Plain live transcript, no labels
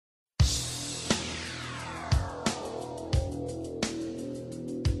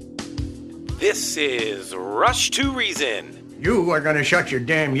This is Rush to Reason. You are going to shut your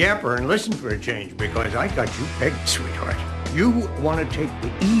damn yapper and listen for a change because I got you pegged, sweetheart. You want to take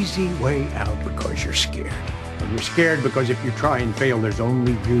the easy way out because you're scared. And you're scared because if you try and fail, there's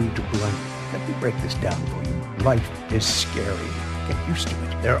only you to blame. Let me break this down for you. Life is scary. Get used to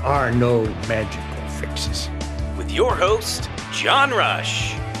it. There are no magical fixes. With your host, John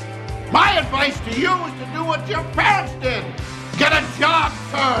Rush. My advice to you is to do what your parents did. Get a job,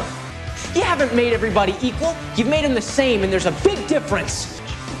 sir. You haven't made everybody equal. You've made them the same, and there's a big difference.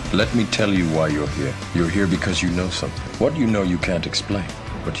 Let me tell you why you're here. You're here because you know something. What you know you can't explain,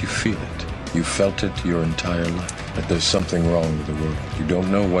 but you feel it. You felt it your entire life, that there's something wrong with the world. You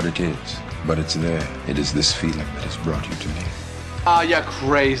don't know what it is, but it's there. It is this feeling that has brought you to me. Are you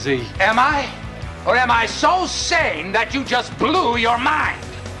crazy? Am I? Or am I so sane that you just blew your mind?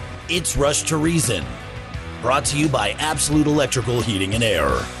 It's Rush to Reason, brought to you by Absolute Electrical Heating and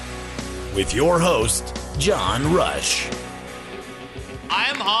Air. With your host, John Rush. I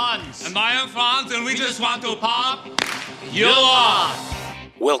am Hans. And I am Franz, and we just want to pop you off.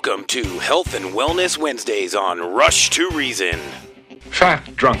 Welcome to Health and Wellness Wednesdays on Rush to Reason.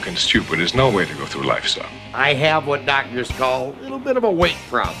 Fat, drunk, and stupid is no way to go through life, son. I have what doctors call a little bit of a weight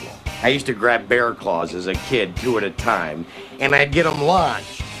problem. I used to grab bear claws as a kid, 2 at a time, and I'd get them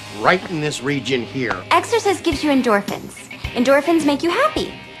lodged right in this region here. Exercise gives you endorphins. Endorphins make you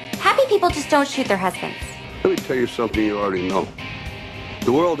happy. Happy people just don't shoot their husbands. Let me tell you something you already know.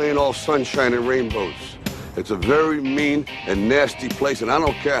 The world ain't all sunshine and rainbows. It's a very mean and nasty place, and I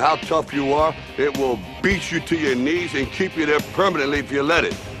don't care how tough you are, it will beat you to your knees and keep you there permanently if you let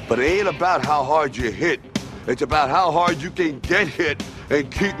it. But it ain't about how hard you hit. It's about how hard you can get hit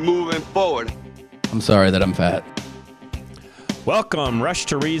and keep moving forward. I'm sorry that I'm fat. Welcome, Rush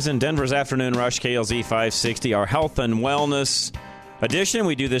to Reason, Denver's Afternoon Rush, KLZ 560, our health and wellness edition.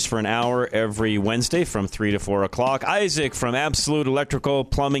 We do this for an hour every Wednesday from 3 to 4 o'clock. Isaac from Absolute Electrical,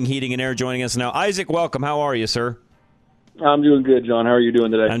 Plumbing, Heating, and Air joining us now. Isaac, welcome. How are you, sir? I'm doing good, John. How are you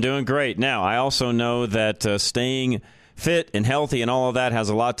doing today? I'm doing great. Now, I also know that staying fit and healthy and all of that has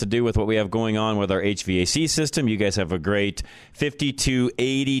a lot to do with what we have going on with our HVAC system. You guys have a great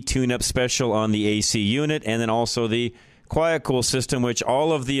 5280 tune-up special on the AC unit, and then also the Quiet Cool system, which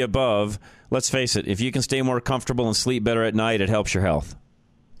all of the above, let's face it, if you can stay more comfortable and sleep better at night, it helps your health.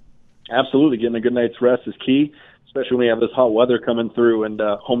 Absolutely. Getting a good night's rest is key, especially when you have this hot weather coming through and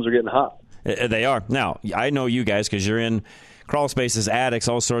homes are getting hot. They are. Now, I know you guys because you're in crawl spaces, attics,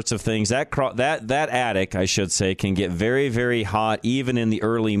 all sorts of things. That attic, I should say, can get very, very hot even in the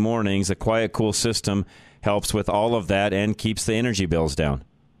early mornings. A Quiet Cool system helps with all of that and keeps the energy bills down.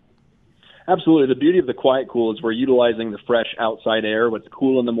 Absolutely. The beauty of the Quiet Cool is we're utilizing the fresh outside air. What's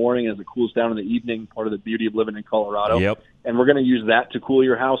cool in the morning as it cools down in the evening, part of the beauty of living in Colorado. Yep. And we're going to use that to cool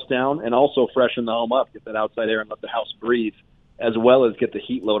your house down and also freshen the home up, get that outside air and let the house breathe, as well as get the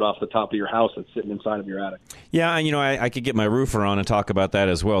heat load off the top of your house that's sitting inside of your attic. Yeah, and I could get my roofer on and talk about that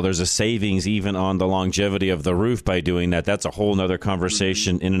as well. There's a savings even on the longevity of the roof by doing that. That's a whole other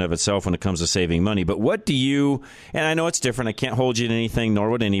conversation in and of itself when it comes to saving money. But what do you, and I know it's different, I can't hold you to anything,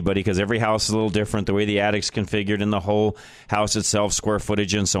 nor would anybody, because every house is a little different, the way the attic's configured and the whole house itself, square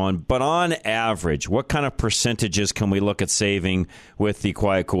footage and so on. But on average, what kind of percentages can we look at saving with the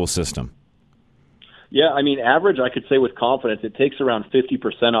Quiet Cool system? Yeah, I mean, average, I could say with confidence, it takes around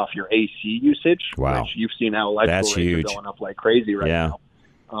 50% off your AC usage. Wow. Which you've seen how electrical rates are going up like crazy right now.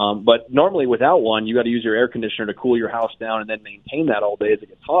 But normally without one, you got to use your air conditioner to cool your house down and then maintain that all day as it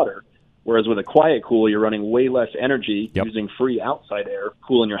gets hotter. Whereas with a Quiet Cool, you're running way less energy using free outside air,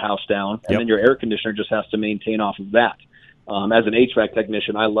 cooling your house down, and then your air conditioner just has to maintain off of that. As an HVAC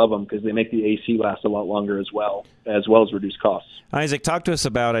technician, I love them because they make the AC last a lot longer as well as reduce costs. Isaac, talk to us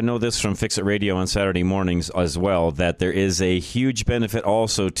about, I know this from Fix It Radio on Saturday mornings as well, that there is a huge benefit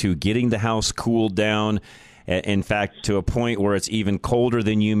also to getting the house cooled down. In fact, to a point where it's even colder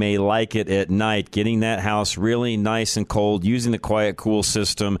than you may like it at night, getting that house really nice and cold, using the Quiet Cool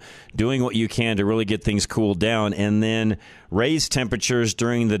system, doing what you can to really get things cooled down, and then raise temperatures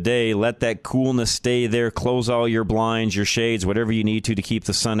during the day, let that coolness stay there, close all your blinds, your shades, whatever you need to keep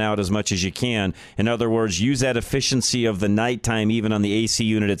the sun out as much as you can. In other words, use that efficiency of the nighttime, even on the AC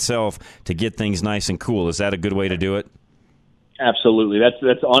unit itself, to get things nice and cool. Is that a good way to do it? Absolutely.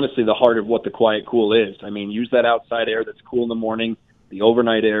 That's honestly the heart of what the Quiet Cool is. I mean, use that outside air that's cool in the morning, the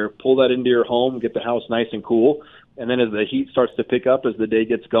overnight air, pull that into your home, get the house nice and cool, and then as the heat starts to pick up as the day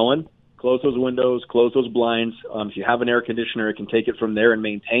gets going, close those windows, close those blinds. If you have an air conditioner, it can take it from there and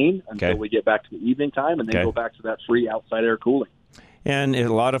maintain until we get back to the evening time and then go back to that free outside air cooling. And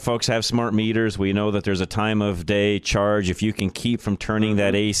a lot of folks have smart meters. We know that there's a time of day charge. If you can keep from turning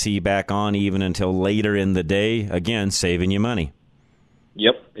that AC back on even until later in the day, again, saving you money.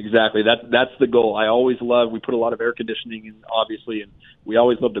 Yep, exactly. That's the goal. I always we put a lot of air conditioning in, obviously, and we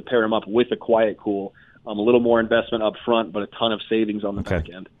always love to pair them up with a quiet cool. A little more investment up front, but a ton of savings on the back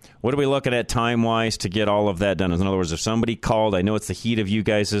end. What are we looking at time-wise to get all of that done? In other words, if somebody called, I know it's the heat of you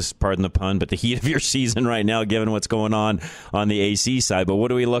guys', pardon the pun, but the heat of your season right now, given what's going on the AC side, but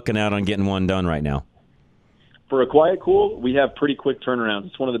what are we looking at on getting one done right now? For a quiet cool, we have pretty quick turnarounds.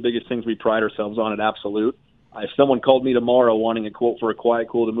 It's one of the biggest things we pride ourselves on at Absolute. If someone called me tomorrow wanting a quote for a quiet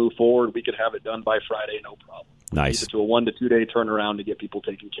cool to move forward, we could have it done by Friday, no problem. Nice. Keep it to a 1 to 2 day turnaround to get people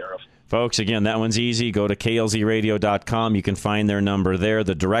taken care of. Folks, again, that one's easy. Go to klzradio.com. You can find their number there.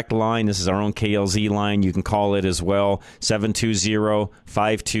 The direct line, this is our own KLZ line. You can call it as well,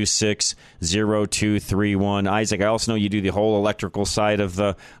 720-526-0231. Isaac, I also know you do the whole electrical side of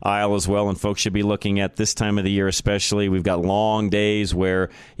the aisle as well, and folks should be looking at this time of the year especially. We've got long days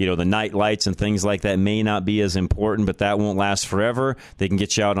where, the night lights and things like that may not be as important, but that won't last forever. They can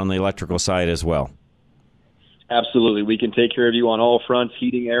get you out on the electrical side as well. Absolutely. We can take care of you on all fronts,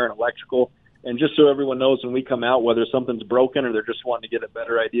 heating, air, and electrical. And just so everyone knows, when we come out, whether something's broken or they're just wanting to get a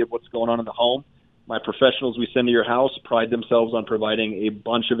better idea of what's going on in the home, my professionals we send to your house pride themselves on providing a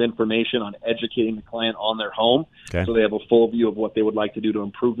bunch of information on educating the client on their home, so they have a full view of what they would like to do to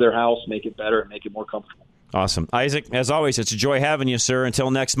improve their house, make it better, and make it more comfortable. Awesome. Isaac, as always, it's a joy having you, sir.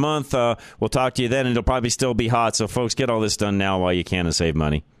 Until next month, we'll talk to you then, and it'll probably still be hot. So, folks, get all this done now while you can and save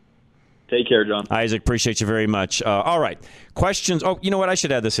money. Take care, John. Isaac, appreciate you very much. All right. Questions. Oh, you know what? I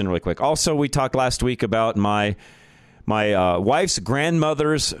should add this in really quick. Also, we talked last week about my wife's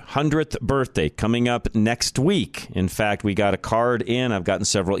grandmother's 100th birthday coming up next week. In fact, we got a card in. I've gotten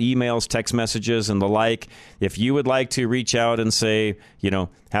several emails, text messages, and the like. If you would like to reach out and say,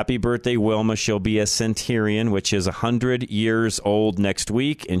 happy birthday, Wilma. She'll be a centenarian, which is 100 years old next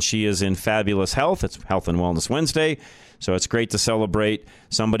week, and she is in fabulous health. It's Health and Wellness Wednesday. So it's great to celebrate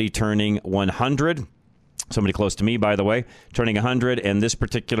somebody turning 100. Somebody close to me, by the way, turning 100. And this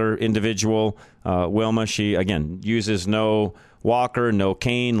particular individual, Wilma, she, again, uses no walker, no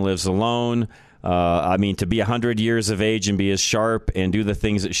cane, lives alone. To be 100 years of age and be as sharp and do the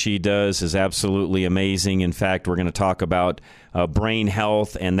things that she does is absolutely amazing. In fact, we're going to talk about brain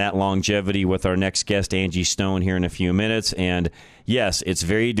health and that longevity with our next guest, Angie Stone, here in a few minutes. And yes, it's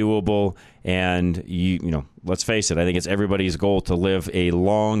very doable. And let's face it, I think it's everybody's goal to live a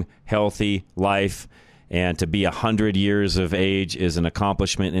long, healthy life. And to be 100 years of age is an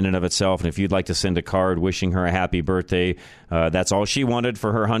accomplishment in and of itself. And if you'd like to send a card wishing her a happy birthday, that's all she wanted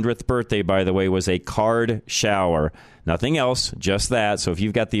for her 100th birthday, by the way, was a card shower. Nothing else, just that. So if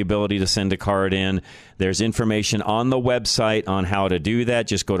you've got the ability to send a card in, there's information on the website on how to do that.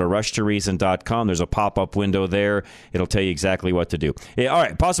 Just go to rushtoreason.com. There's a pop-up window there. It'll tell you exactly what to do. Yeah, all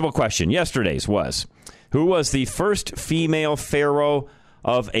right, possible question. Yesterday's was, who was the first female pharaoh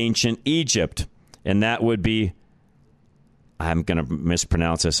of ancient Egypt? And that would be, I'm going to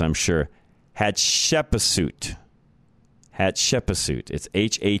mispronounce this, I'm sure, Hatshepsut. Hatshepsut. It's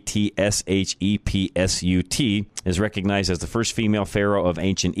Hatshepsut, is recognized as the first female pharaoh of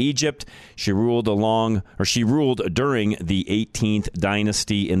ancient Egypt. She ruled during the 18th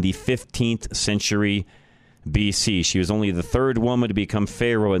dynasty in the 15th century BC. She was only the third woman to become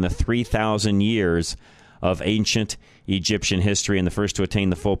pharaoh in the 3,000 years of ancient Egyptian history and the first to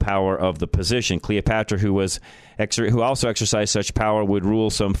attain the full power of the position. Cleopatra, who also exercised such power, would rule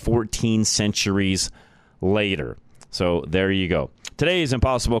some 14 centuries later. So there you go. Today's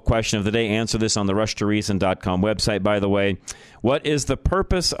impossible question of the day. Answer this on the rushtoreason.com website, by the way. What is the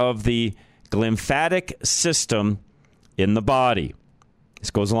purpose of the glymphatic system in the body?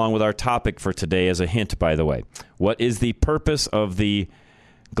 This goes along with our topic for today as a hint, by the way. What is the purpose of the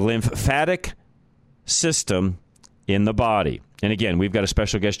glymphatic system in the body? And again, we've got a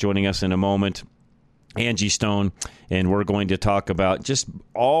special guest joining us in a moment, Angie Stone, and we're going to talk about just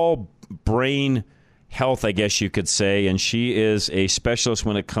all brain health, I guess you could say, and she is a specialist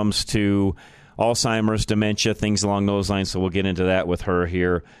when it comes to Alzheimer's, dementia, things along those lines, so we'll get into that with her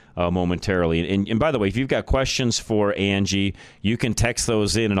here momentarily. And by the way, if you've got questions for Angie, you can text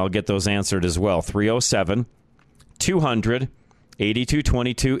those in, and I'll get those answered as well.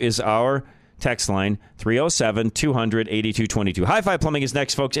 307-200-8222 is our text line, 307-200-8222. High Five Plumbing is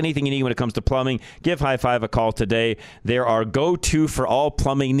next, folks. Anything you need when it comes to plumbing, give High Five a call today. They're our go-to for all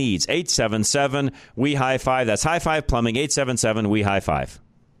plumbing needs. 877-WE-HIGH-FIVE. That's High Five Plumbing, 877-WE-HIGH-FIVE.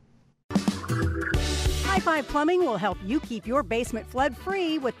 Hi, High-Five Plumbing will help you keep your basement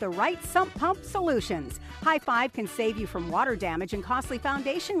flood-free with the right sump pump solutions. High-Five can save you from water damage and costly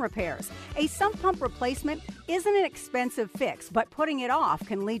foundation repairs. A sump pump replacement isn't an expensive fix, but putting it off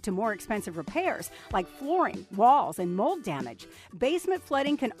can lead to more expensive repairs like flooring, walls, and mold damage. Basement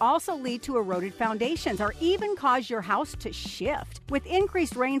flooding can also lead to eroded foundations or even cause your house to shift. With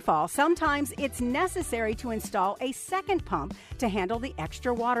increased rainfall, sometimes it's necessary to install a second pump to handle the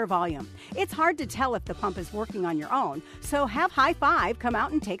extra water volume. It's hard to tell if the pump is working on your own, so have High-Five come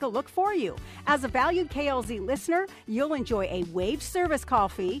out and take a look for you. As a valued KLZ listener, you'll enjoy a waived service call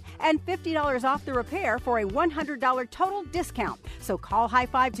fee and $50 off the repair for a $100 total discount. So call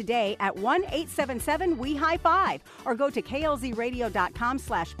High-Five today at 1-877-WE-HIGH-5 or go to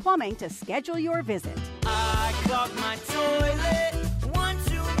klzradio.com/plumbing to schedule your visit. I clogged my toilet one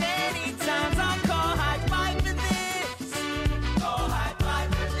too many times. I'll call High-Five for this. Call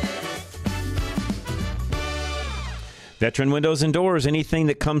High-Five for this. Veteran Windows and Doors, when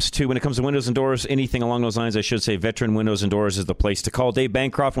it comes to windows and doors, anything along those lines, I should say, Veteran Windows and Doors is the place to call. Dave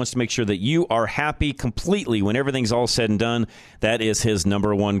Bancroft wants to make sure that you are happy completely when everything's all said and done. That is his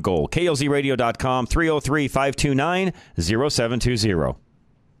number one goal. KLZradio.com, 303-529-0720.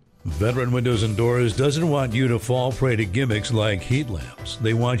 Veteran Windows and Doors doesn't want you to fall prey to gimmicks like heat lamps.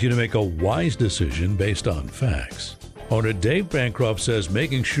 They want you to make a wise decision based on facts. Owner Dave Bancroft says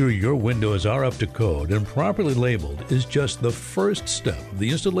making sure your windows are up to code and properly labeled is just the first step of the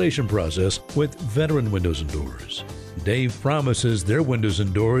installation process with Veteran Windows and Doors. Dave promises their windows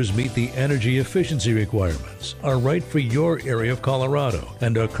and doors meet the energy efficiency requirements, are right for your area of Colorado,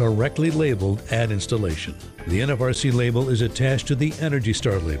 and are correctly labeled at installation. The NFRC label is attached to the Energy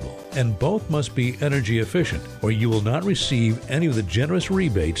Star label, and both must be energy efficient, or you will not receive any of the generous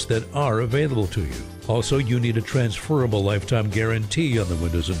rebates that are available to you. Also, you need a transferable lifetime guarantee on the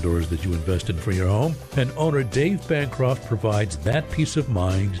windows and doors that you invest in for your home, and owner Dave Bancroft provides that peace of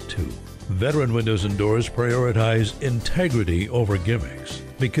mind too. Veteran Windows and Doors prioritize integrity over gimmicks,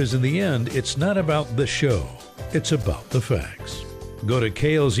 because in the end, it's not about the show, it's about the facts. Go to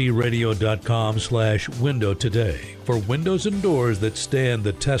klzradio.com/window today for windows and doors that stand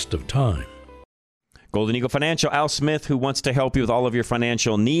the test of time. Golden Eagle Financial, Al Smith, who wants to help you with all of your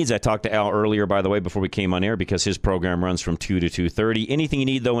financial needs. I talked to Al earlier, by the way, before we came on air, because his program runs from 2 to 2:30. Anything you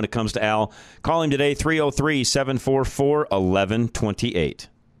need, though, when it comes to Al, call him today, 303-744-1128.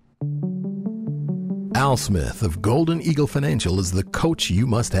 Al Smith of Golden Eagle Financial is the coach you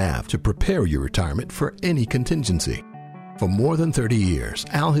must have to prepare your retirement for any contingency. For more than 30 years,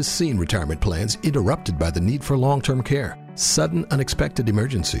 Al has seen retirement plans interrupted by the need for long-term care, sudden unexpected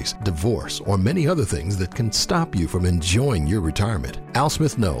emergencies, divorce, or many other things that can stop you from enjoying your retirement. Al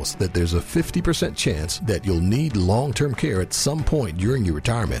Smith knows that there's a 50% chance that you'll need long-term care at some point during your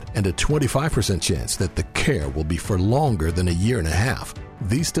retirement, and a 25% chance that the care will be for longer than a year and a half.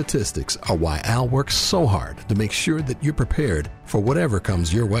 These statistics are why Al works so hard to make sure that you're prepared for whatever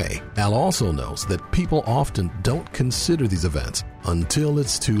comes your way. Al also knows that people often don't consider these events until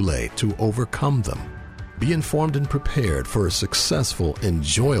it's too late to overcome them. Be informed and prepared for a successful,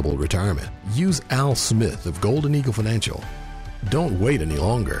 enjoyable retirement. Use Al Smith of Golden Eagle Financial. Don't wait any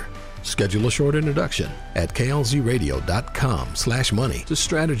longer. Schedule a short introduction at klzradio.com/money to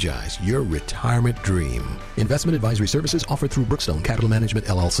strategize your retirement dream. Investment advisory services offered through Brookstone Capital Management,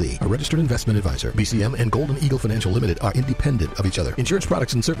 LLC, a registered investment advisor. BCM and Golden Eagle Financial Limited are independent of each other. Insurance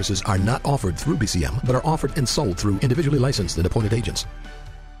products and services are not offered through BCM, but are offered and sold through individually licensed and appointed agents.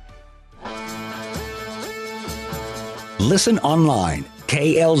 Listen online,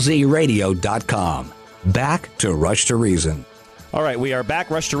 klzradio.com. Back to Rush to Reason. All right, we are back.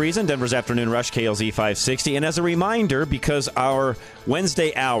 Rush to Reason, Denver's Afternoon Rush, KLZ 560. And as a reminder, because our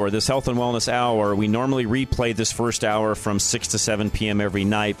Wednesday hour, this health and wellness hour, we normally replay this first hour from 6 to 7 p.m. every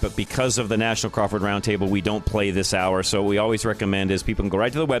night. But because of the National Crawford Roundtable, we don't play this hour. So what we always recommend is people can go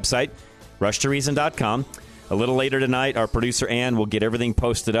right to the website, rushtoreason.com. A little later tonight, our producer, Ann, will get everything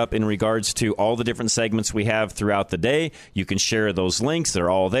posted up in regards to all the different segments we have throughout the day. You can share those links. They're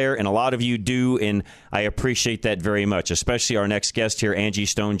all there, and a lot of you do, and I appreciate that very much, especially our next guest here, Angie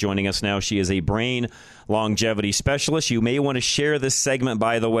Stone, joining us now. She is a brain longevity specialist. You may want to share this segment,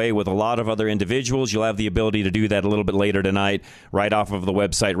 by the way, with a lot of other individuals. You'll have the ability to do that a little bit later tonight, right off of the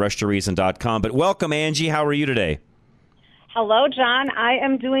website, rushtoreason.com. But welcome, Angie. How are you today? Hello, John. I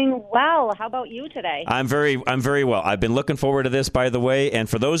am doing well. How about you today? I'm very well. I've been looking forward to this, by the way. And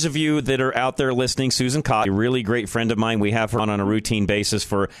for those of you that are out there listening, Susan Cox, a really great friend of mine. We have her on a routine basis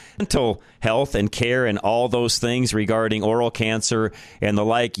for mental health and care and all those things regarding oral cancer and the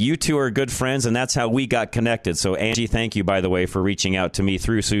like. You two are good friends, and that's how we got connected. So, Angie, thank you, by the way, for reaching out to me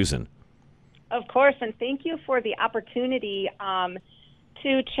through Susan. Of course, and thank you for the opportunity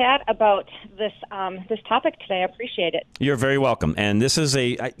to chat about this topic today. I appreciate it. You're very welcome. And this is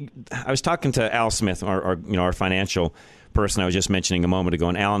I was talking to Al Smith, our financial person I was just mentioning a moment ago,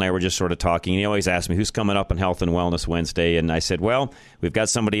 and Al and I were just sort of talking. And he always asks me, who's coming up on Health and Wellness Wednesday? And I said, well, we've got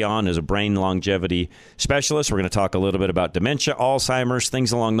somebody on as a brain longevity specialist. We're going to talk a little bit about dementia, Alzheimer's,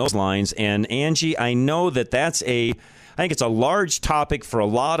 things along those lines. And Angie, I know that's I think it's a large topic for a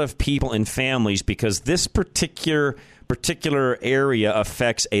lot of people and families because this particular area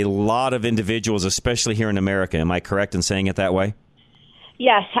affects a lot of individuals, especially here in America. Am I correct in saying it that way?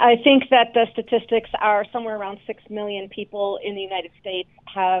 Yes, I think that the statistics are somewhere around 6 million people in the United States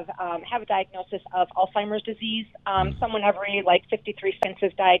have a diagnosis of Alzheimer's disease. Someone every 53 seconds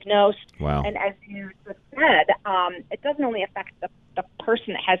is diagnosed. Wow. And as you just said, it doesn't only affect the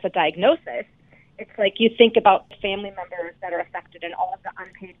person that has the diagnosis. It's like you think about family members that are affected and all of the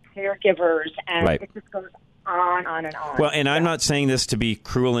unpaid caregivers, and It just goes on and on. Well, and I'm not saying this to be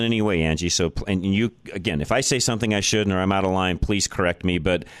cruel in any way, Angie. So, and you, again, if I say something I shouldn't or I'm out of line, please correct me.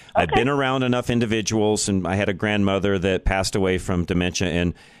 But I've been around enough individuals, and I had a grandmother that passed away from dementia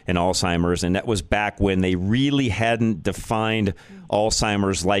and Alzheimer's, and that was back when they really hadn't defined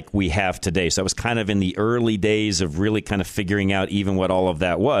Alzheimer's like we have today. So it was kind of in the early days of really kind of figuring out even what all of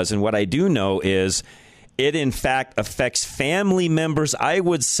that was. And what I do know is it, in fact, affects family members, I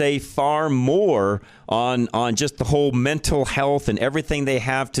would say, far more on just the whole mental health and everything they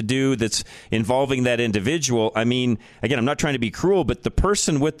have to do that's involving that individual. I mean, again, I'm not trying to be cruel, but the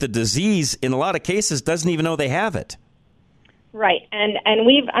person with the disease, in a lot of cases, doesn't even know they have it. Right, and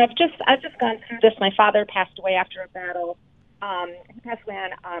I've just gone through this. My father passed away after a battle. He passed away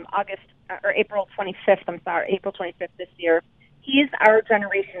on April 25th this year. He's our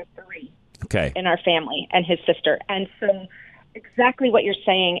generation 3. Okay. In our family and his sister. And so exactly what you're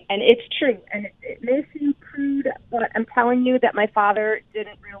saying, and it's true, and it may seem crude, but I'm telling you that my father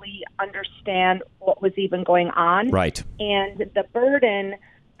didn't really understand what was even going on. Right. And the burden...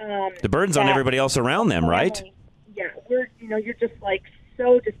 the burden's on everybody else around them, right? Yeah, you're just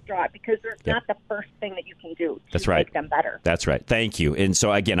so distraught because there's not the first thing that you can do to make them better. That's right. Thank you. And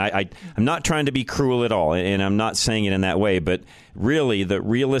so, again, I'm not trying to be cruel at all, and I'm not saying it in that way, but really the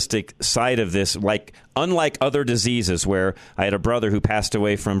realistic side of this, unlike other diseases where I had a brother who passed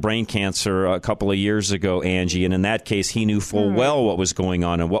away from brain cancer a couple of years ago, Angie, and in that case, he knew full well what was going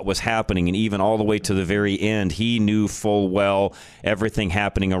on and what was happening, and even all the way to the very end, he knew full well everything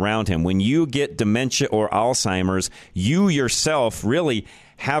happening around him. When you get dementia or Alzheimer's, you yourself really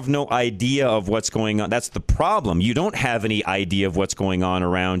have no idea of what's going on. That's the problem. You don't have any idea of what's going on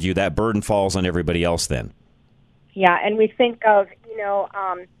around you. That burden falls on everybody else then. Yeah, and we think of,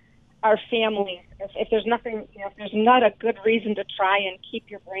 our families. If there's nothing, if there's not a good reason to try and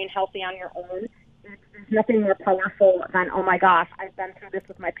keep your brain healthy on your own, there's nothing more powerful than, oh my gosh, I've been through this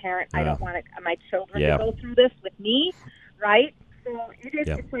with my parent. I don't want my children to go through this with me, right? So it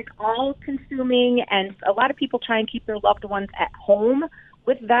is. It's all consuming, and a lot of people try and keep their loved ones at home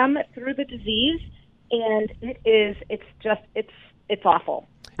with them through the disease, and it's awful.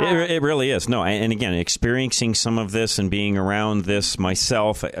 It really is. No, and again, experiencing some of this and being around this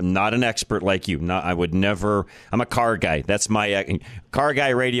myself, I'm not an expert like you. I would never. I'm a car guy. That's my car guy,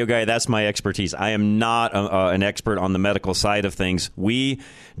 radio guy. That's my expertise. I am not an expert on the medical side of things. We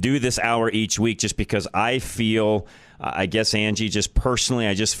do this hour each week just because I feel. I guess, Angie, just personally,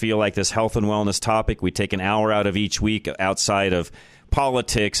 I just feel like this health and wellness topic, we take an hour out of each week outside of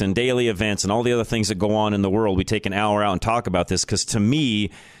politics and daily events and all the other things that go on in the world. We take an hour out and talk about this because, to me,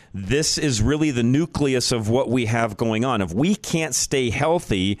 this is really the nucleus of what we have going on. If we can't stay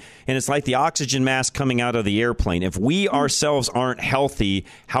healthy, and it's like the oxygen mask coming out of the airplane, if we ourselves aren't healthy,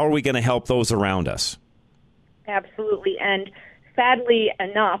 how are we going to help those around us? Absolutely. And sadly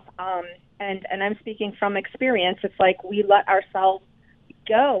enough, and I'm speaking from experience, it's like we let ourselves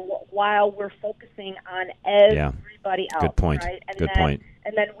go while we're focusing on everybody else. Good point. Right? And Good point.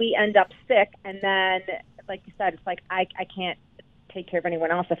 And then we end up sick, and then, like you said, it's like I can't take care of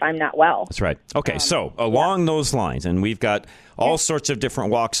anyone else if I'm not well. That's right. Okay, so along those lines, and we've got all sorts of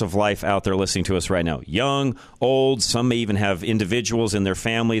different walks of life out there listening to us right now. Young, old, some may even have individuals in their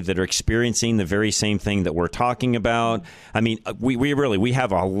family that are experiencing the very same thing that we're talking about. I mean, we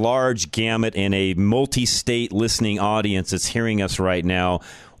have a large gamut and a multi-state listening audience that's hearing us right now.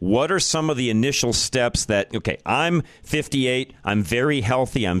 What are some of the initial steps that, I'm 58, I'm very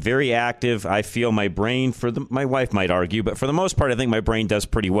healthy, I'm very active, I feel my brain, my wife might argue, but for the most part, I think my brain does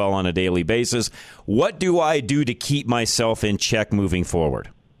pretty well on a daily basis. What do I do to keep myself in check moving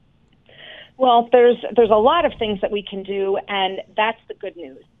forward? Well, there's a lot of things that we can do, and that's the good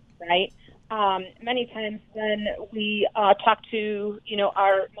news, right? many times when we talk to,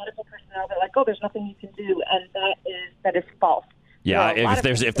 our medical personnel, they're like, "Oh, there's nothing you can do," and that is false. Yeah,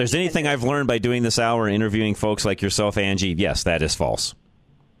 if there's anything I've learned by doing this hour and interviewing folks like yourself, Angie, yes, that is false.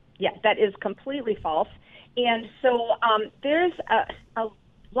 Yeah, that is completely false. And so there's a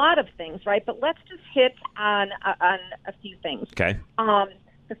lot of things, right? But let's just hit on a few things. Okay.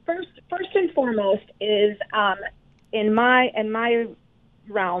 The first and foremost is in my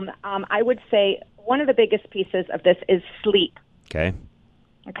realm, I would say one of the biggest pieces of this is sleep. Okay.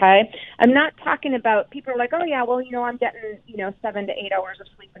 Okay? I'm not talking about, people are like, oh, yeah, well, I'm getting, 7 to 8 hours of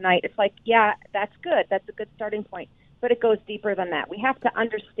sleep a night. It's like, yeah, that's good. That's a good starting point. But it goes deeper than that. We have to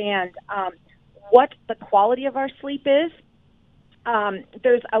understand what the quality of our sleep is.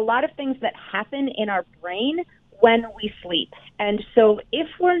 There's a lot of things that happen in our brain when we sleep. And so if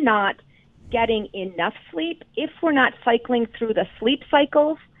we're not getting enough sleep, if we're not cycling through the sleep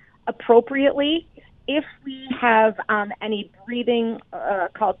cycles appropriately, if we have any breathing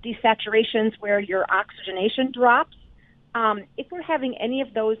called desaturations where your oxygenation drops, if we're having any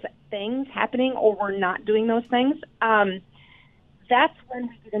of those things happening or we're not doing those things, that's when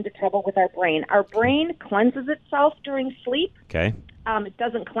we get into trouble with our brain. Our brain cleanses itself during sleep. Okay. It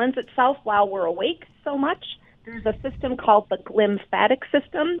doesn't cleanse itself while we're awake so much. There's a system called the glymphatic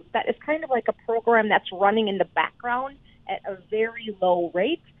system that is kind of like a program that's running in the background at a very low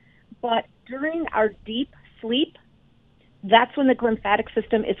rate. But during our deep sleep, that's when the glymphatic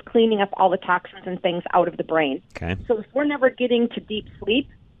system is cleaning up all the toxins and things out of the brain. Okay. So if we're never getting to deep sleep,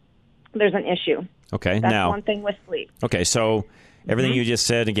 there's an issue. Okay. That's now, one thing with sleep. Okay, so everything you just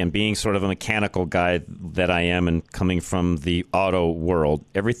said, again, being sort of a mechanical guy that I am and coming from the auto world,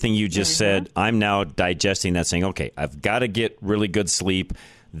 everything you just said, I'm now digesting that, saying, okay, I've got to get really good sleep.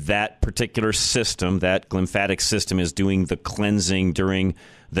 That particular system, that glymphatic system, is doing the cleansing during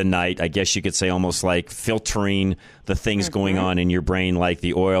the night. I guess you could say almost like filtering the things going on in your brain, like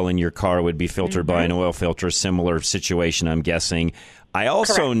the oil in your car would be filtered by an oil filter. Similar situation, I'm guessing. I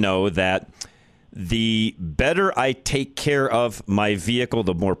also know that the better I take care of my vehicle,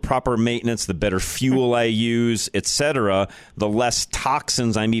 the more proper maintenance, the better fuel I use, etc., the less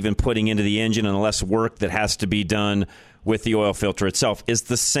toxins I'm even putting into the engine and the less work that has to be done with the oil filter itself. Is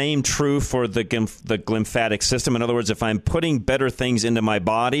the same true for the glymphatic system? In other words, if I'm putting better things into my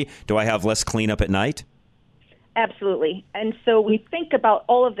body, do I have less cleanup at night? Absolutely. And so we think about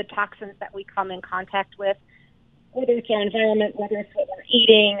all of the toxins that we come in contact with, whether it's our environment, whether it's what we're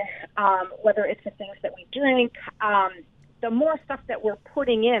eating, whether it's the things that we drink. The more stuff that we're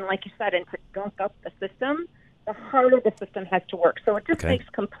putting in, like you said, and to gunk up the system, the harder the system has to work. So it just makes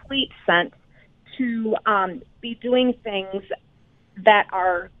complete sense to be doing things that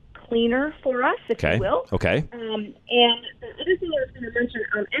are cleaner for us, if you will. Okay. And the other thing I was going to mention,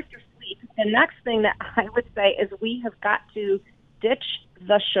 after sleep, the next thing that I would say is we have got to ditch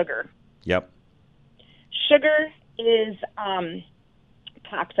the sugar. Yep. Sugar is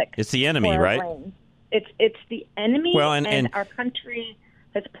toxic. It's the enemy, right? Brain. It's the enemy, well, and our country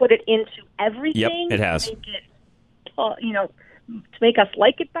has put it into everything. Yep, it has. To make it, to make us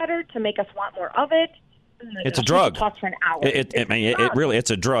like it better, to make us want more of it. It's a drug. Talk for an hour.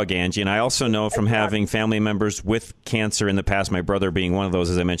 It's a drug, Angie. And I also know from having family members with cancer in the past, my brother being one of those,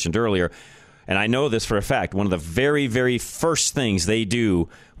 as I mentioned earlier, and I know this for a fact, one of the very, very first things they do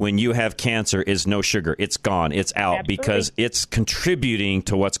when you have cancer is no sugar. It's gone. It's out. Absolutely. Because it's contributing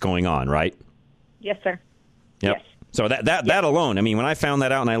to what's going on, right? Yes, sir. Yep. Yes. So that alone, I mean, when I found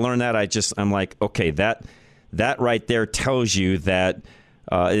that out and I learned that, I'm like, okay, that right there tells you that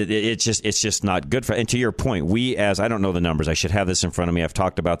it's just not good for. And to your point, I don't know the numbers. I should have this in front of me. I've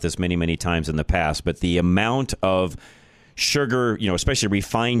talked about this many, many times in the past, but the amount of sugar, especially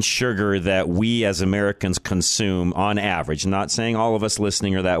refined sugar that we as Americans consume on average, not saying all of us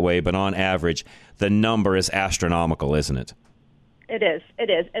listening are that way, but on average, the number is astronomical, isn't it? It is. It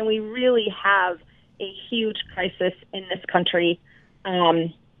is. And we really have a huge crisis in this country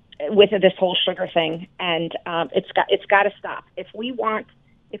with this whole sugar thing. And it's got to stop. If we want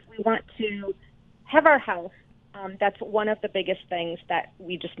to have our health, that's one of the biggest things that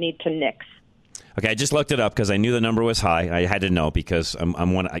we just need to nix. Okay, I just looked it up because I knew the number was high. I had to know because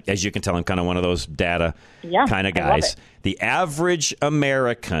I'm one. As you can tell, I'm kind of one of those data kind of guys. The average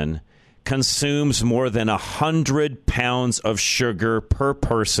American consumes more than 100 pounds of sugar per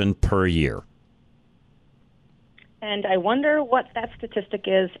person per year. And I wonder what that statistic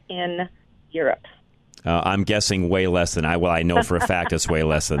is in Europe. I'm guessing way less than I know for a fact it's way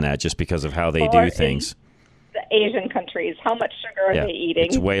less than that, just because of how they do things. Asian countries. How much sugar are they eating?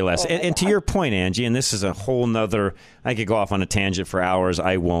 It's way less. And to your point, Angie, and this is a whole nother, I could go off on a tangent for hours.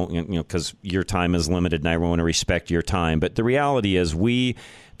 I won't, because your time is limited and I want to respect your time. But the reality is we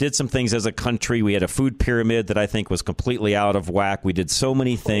did some things as a country. We had a food pyramid that I think was completely out of whack. We did so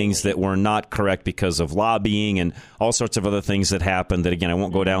many things that were not correct because of lobbying and all sorts of other things that happened that, again, I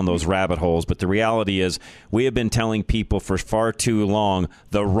won't go down those rabbit holes. But the reality is we have been telling people for far too long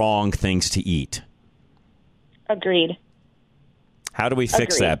the wrong things to eat. Agreed. How do we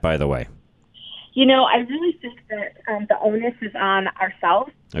fix that, by the way? I really think that the onus is on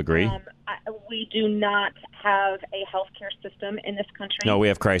ourselves. Agree. We do not have a healthcare system in this country. No, we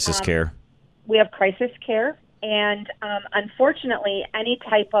have crisis care. We have crisis care. And unfortunately, any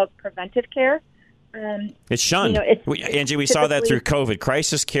type of preventive care, it's shunned. Angie, we saw that through COVID.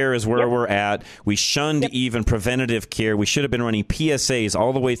 Crisis care is where we're at. We shunned even preventative care. We should have been running PSAs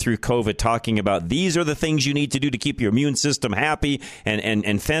all the way through COVID talking about these are the things you need to do to keep your immune system happy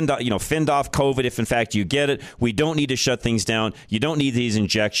and fend off COVID if, in fact, you get it. We don't need to shut things down. You don't need these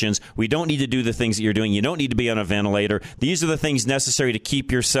injections. We don't need to do the things that you're doing. You don't need to be on a ventilator. These are the things necessary to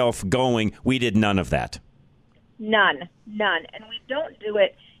keep yourself going. We did none of that. None. And we don't do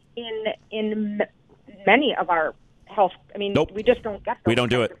it in many of our health. Nope. We just don't get those We don't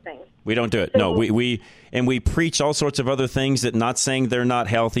do it. things. We don't do it. No, we preach all sorts of other things that, not saying they're not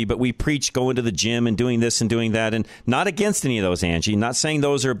healthy, but we preach going to the gym and doing this and doing that, and not against any of those, Angie. Not saying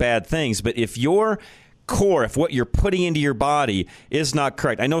those are bad things, but if your core, if what you're putting into your body is not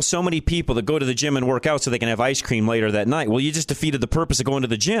correct. I know so many people that go to the gym and work out so they can have ice cream later that night. Well, you just defeated the purpose of going to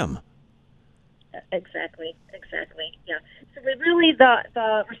the gym. Exactly. Yeah. So really,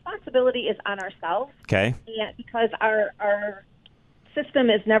 the responsibility is on ourselves. Okay. And because our system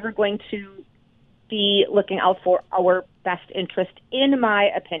is never going to be looking out for our best interest, in my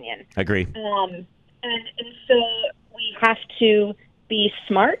opinion. Agree. And so we have to be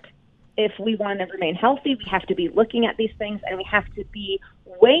smart. If we want to remain healthy, we have to be looking at these things, and we have to be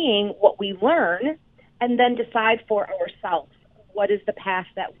weighing what we learn and then decide for ourselves what is the path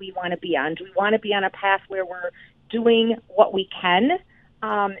that we want to be on. Do we want to be on a path where we're doing what we can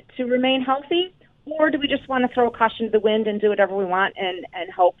to remain healthy, or do we just want to throw caution to the wind and do whatever we want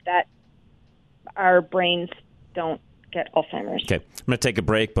and hope that our brains don't get Alzheimer's? Okay. I'm going to take a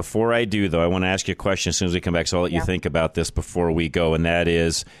break. Before I do, though, I want to ask you a question as soon as we come back, so I'll let you think about this before we go, and that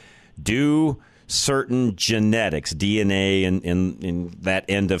is, do certain genetics, DNA and that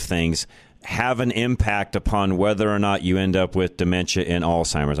end of things, have an impact upon whether or not you end up with dementia and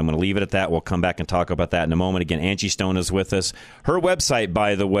Alzheimer's? I'm going to leave it at that. We'll come back and talk about that in a moment. Again, Angie Stone is with us. Her website,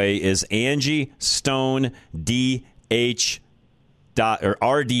 by the way, is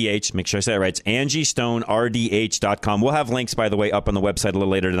RDH, make sure I say that right. It's AngieStoneRDH.com. We'll have links, by the way, up on the website a little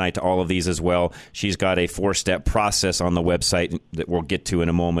later tonight to all of these as well. She's got a 4-step process on the website that we'll get to in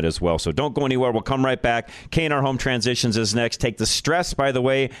a moment as well. So don't go anywhere. We'll come right back. K&R Home Transitions is next. Take the stress, by the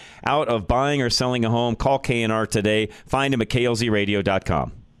way, out of buying or selling a home. Call K&R today. Find him at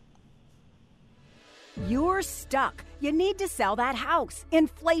KLZRadio.com. You're stuck. You need to sell that house.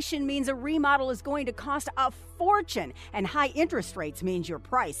 Inflation means a remodel is going to cost a fortune, and high interest rates means your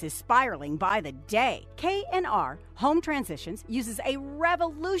price is spiraling by the day. K&R Home Transitions uses a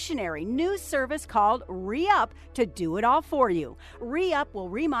revolutionary new service called Re-Up to do it all for you. Re-Up will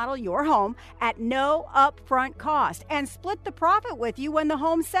remodel your home at no upfront cost and split the profit with you when the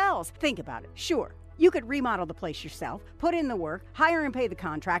home sells. Think about it. Sure, you could remodel the place yourself, put in the work, hire and pay the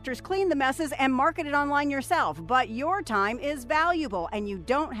contractors, clean the messes, and market it online yourself. But your time is valuable, and you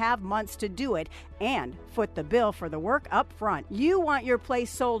don't have months to do it and foot the bill for the work up front. You want your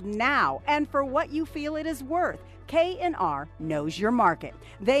place sold now and for what you feel it is worth. K&R knows your market.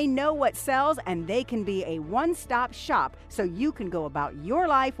 They know what sells, and they can be a one-stop shop so you can go about your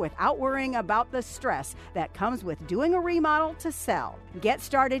life without worrying about the stress that comes with doing a remodel to sell. Get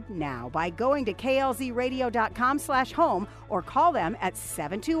started now by going to klzradio.com/home or call them at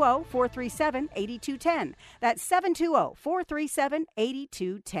 720-437-8210. That's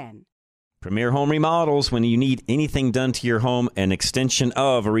 720-437-8210. Premier Home Remodels, when you need anything done to your home, an extension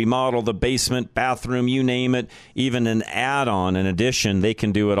of a remodel, the basement, bathroom, you name it, even an add-on, an addition, they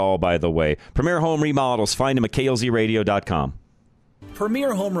can do it all, by the way. Premier Home Remodels, find them at klzradio.com.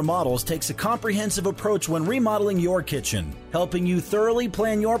 Premier Home Remodels takes a comprehensive approach when remodeling your kitchen, helping you thoroughly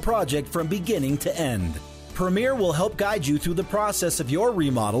plan your project from beginning to end. Premier will help guide you through the process of your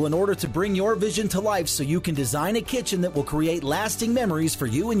remodel in order to bring your vision to life so you can design a kitchen that will create lasting memories for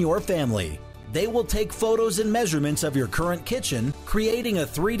you and your family. They will take photos and measurements of your current kitchen, creating a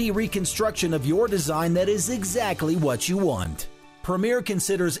 3D reconstruction of your design that is exactly what you want. Premier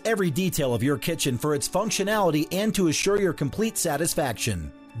considers every detail of your kitchen for its functionality and to assure your complete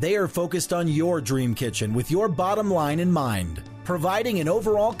satisfaction. They are focused on your dream kitchen with your bottom line in mind, providing an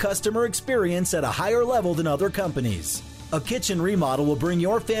overall customer experience at a higher level than other companies. A kitchen remodel will bring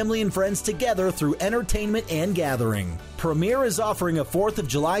your family and friends together through entertainment and gathering. Premier is offering a 4th of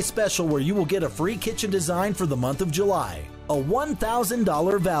July special where you will get a free kitchen design for the month of July, a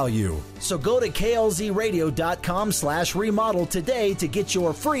 $1,000 value. So go to klzradio.com/remodel today to get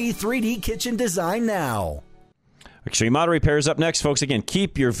your free 3D kitchen design now. Extreme Auto Repair is up next, folks. Again,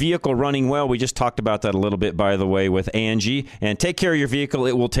 keep your vehicle running well. We just talked about that a little bit, by the way, with Angie. And take care of your vehicle.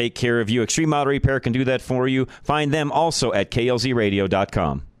 It will take care of you. Extreme Auto Repair can do that for you. Find them also at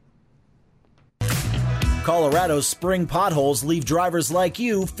klzradio.com. Colorado's spring potholes leave drivers like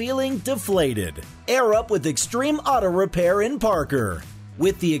you feeling deflated. Air up with Extreme Auto Repair in Parker.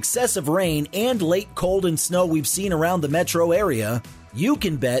 With the excessive rain and late cold and snow we've seen around the metro area, you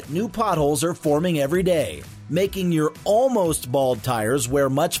can bet new potholes are forming every day, making your almost bald tires wear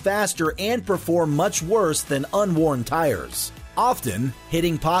much faster and perform much worse than unworn tires. Often,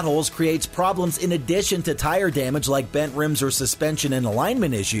 hitting potholes creates problems in addition to tire damage like bent rims or suspension and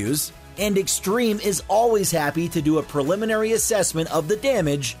alignment issues, and Extreme is always happy to do a preliminary assessment of the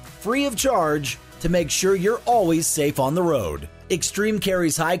damage, free of charge, to make sure you're always safe on the road. Extreme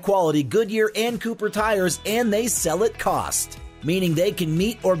carries high-quality Goodyear and Cooper tires, and they sell at cost, meaning they can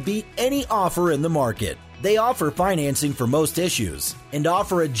meet or beat any offer in the market. They offer financing for most issues and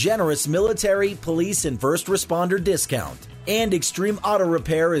offer a generous military, police, and first responder discount. And Extreme Auto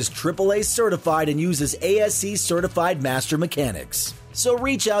Repair is AAA certified and uses ASC certified master mechanics. So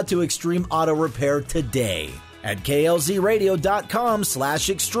reach out to Extreme Auto Repair today at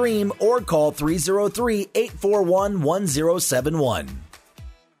klzradio.com/extreme or call 303-841-1071.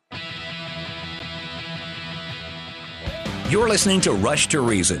 You're listening to Rush to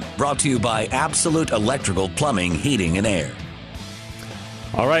Reason, brought to you by Absolute Electrical Plumbing, Heating, and Air.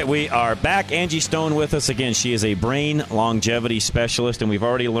 All right, we are back. Angie Stone with us again. She is a brain longevity specialist, and we've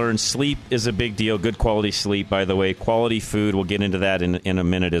already learned sleep is a big deal. Good quality sleep, by the way. Quality food. We'll get into that in a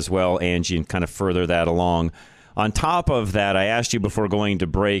minute as well, Angie, and kind of further that along. On top of that, I asked you before going to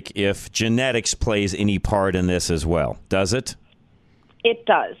break if genetics plays any part in this as well. Does it? It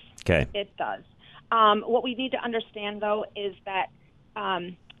does. Okay. It does. What we need to understand, though, is that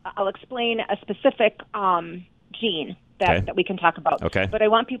I'll explain a specific gene that we can talk about. Okay. But I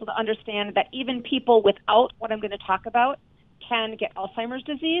want people to understand that even people without what I'm going to talk about can get Alzheimer's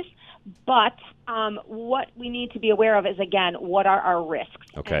disease. But what we need to be aware of is, again, what are our risks?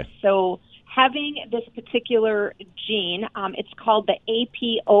 Okay. And so having this particular gene, it's called the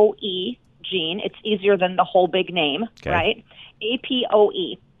APOE gene. It's easier than the whole big name, right?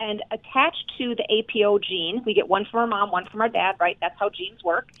 APOE. And attached to the APO gene, we get one from our mom, one from our dad, right? That's how genes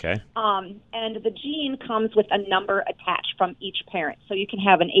work. Okay. And the gene comes with a number attached from each parent. So you can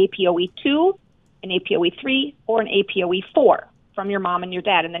have an APOE2, an APOE3, or an APOE4 from your mom and your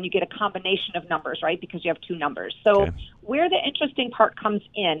dad. And then you get a combination of numbers, right? Because you have two numbers. So where the interesting part comes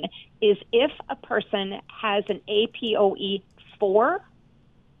in is if a person has an APOE4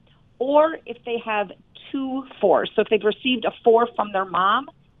 or if they have 2 4s. So if they've received a 4 from their mom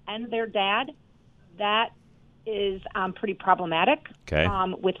and their dad, that is pretty problematic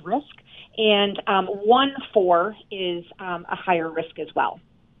with risk. And 1 4 is a higher risk as well.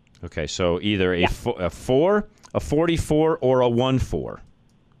 Okay, so either a 4, a 44, or a 1 4.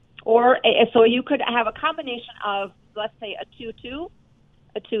 Or so you could have a combination of, let's say, a 2 2,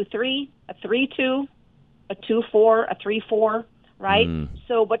 a 2 3, a 3 2, a 2 4, a 3 4. Right?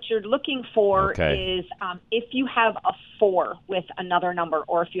 So what you're looking for is if you have a 4 with another number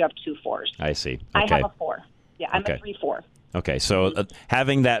or if you have 2 4s. I see. Okay. I have a 4. Yeah, I'm a 3 4. Okay, so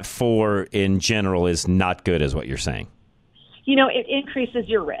having that 4 in general is not good, is what you're saying. You know, it increases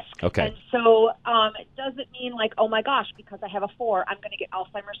your risk. Okay. And so it doesn't mean like, oh my gosh, because I have a 4, I'm going to get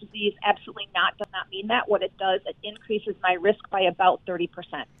Alzheimer's disease. Absolutely not. Does not mean that. What it does, it increases my risk by about 30%.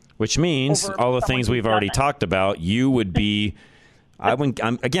 Which means all the things we've already talked about, you would be... I'm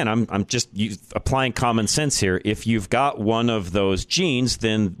just applying common sense here. If you've got one of those genes,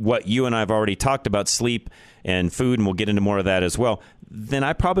 then what you and I have already talked about, sleep and food, and we'll get into more of that as well, then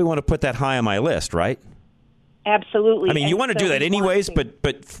I probably want to put that high on my list, right? Absolutely. I mean, you want to do that anyways, but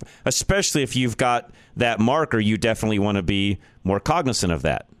especially if you've got that marker, you definitely want to be more cognizant of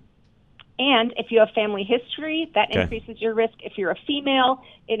that. And if you have family history, that increases your risk. If you're a female,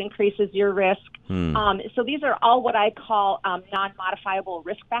 it increases your risk. So these are all what I call non-modifiable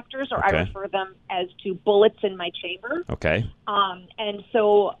risk factors, or I refer them as to bullets in my chamber. Okay. And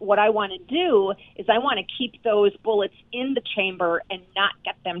so what I want to do is I want to keep those bullets in the chamber and not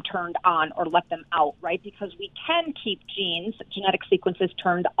get them turned on or let them out, right? Because we can keep genes, genetic sequences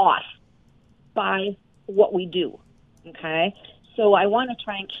turned off by what we do, okay? So I want to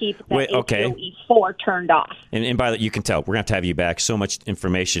try and keep that APOE4 turned off. And by that, you can tell, we're going to have you back. So much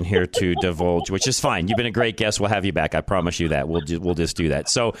information here to divulge, which is fine. You've been a great guest. We'll have you back. I promise you that. We'll just do that.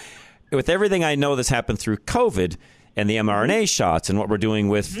 So with everything I know that's happened through COVID and the mRNA shots and what we're doing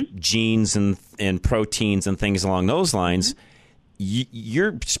with genes and proteins and things along those lines,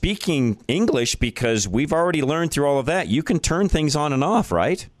 you're speaking English because we've already learned through all of that. You can turn things on and off,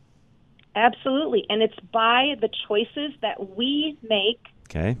 right? Absolutely. And it's by the choices that we make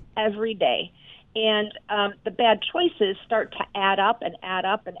every day. And the bad choices start to add up and add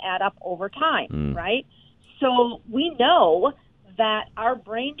up and add up over time, right? So we know that our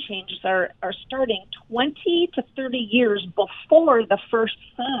brain changes are starting 20 to 30 years before the first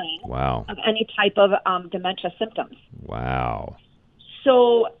sign of any type of dementia symptoms. Wow.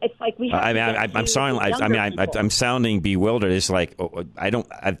 So it's like we have. I'm sounding bewildered. It's like I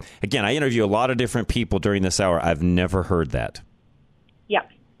interview a lot of different people during this hour. I've never heard that. Yeah,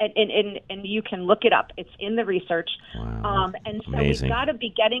 and you can look it up. It's in the research. Wow. And so Amazing. we've got to be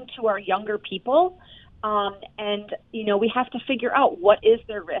getting to our younger people, and we have to figure out what is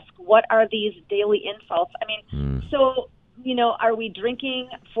their risk. What are these daily insults? I mean, so are we drinking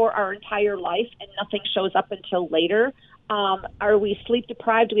for our entire life and nothing shows up until later? Are we sleep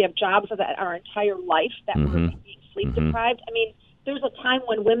deprived? Do we have jobs that our entire life that we're being sleep deprived? I mean, there's a time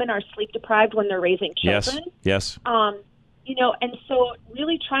when women are sleep deprived when they're raising children. Yes. And so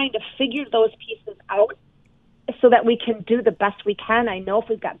really trying to figure those pieces out so that we can do the best we can. I know if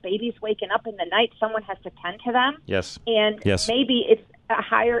we've got babies waking up in the night, someone has to tend to them. Yes. And maybe it's a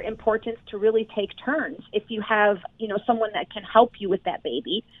higher importance to really take turns. If you have, someone that can help you with that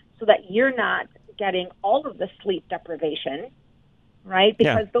baby so that you're not getting all of the sleep deprivation, right?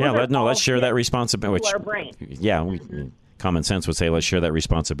 Because let's share that responsibility. To our brain. Yeah, common sense would say let's share that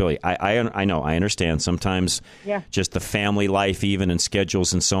responsibility. I know, I understand. Sometimes just the family life even and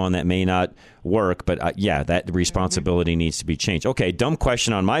schedules and so on that may not work, but that responsibility needs to be changed. Okay, dumb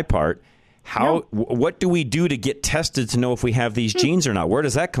question on my part. What do we do to get tested to know if we have these genes or not? Where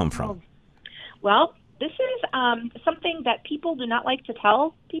does that come from? Well, this is something that people do not like to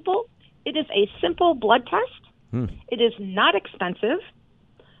tell people. It is a simple blood test. It is not expensive.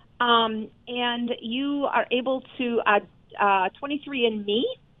 And you are able to 23andMe,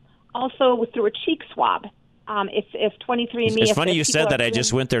 also through a cheek swab. If 23andMe... It's funny you said that. I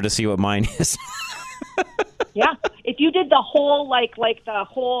just went there to see what mine is. Yeah. If you did the whole, the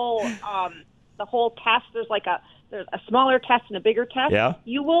whole test, there's a smaller test and a bigger test. Yeah.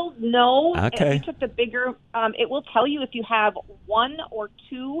 You will know. Okay. If you took the bigger, it will tell you if you have 1 or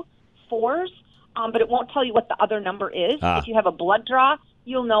 2 4s, but it won't tell you what the other number is. If you have a blood draw,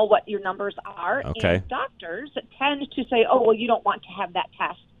 you'll know what your numbers are. Okay. And doctors tend to say, oh, well, you don't want to have that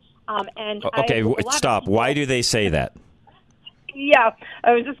test. Stop. Why do they say that? Yeah,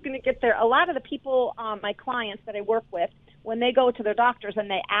 I was just going to get there. A lot of the people, my clients that I work with, when they go to their doctors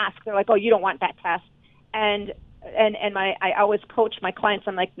and they ask, they're like, oh, you don't want that test. And I always coach my clients.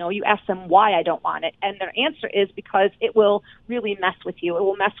 I'm like, no, you ask them why I don't want it. And their answer is because it will really mess with you. It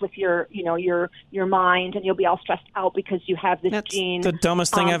will mess with your mind, and you'll be all stressed out because you have this gene. That's the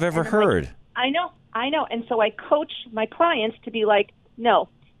dumbest thing I've ever heard. I know. And so I coach my clients to be like, no,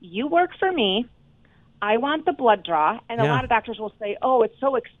 you work for me. I want the blood draw. And a lot of doctors will say, oh, it's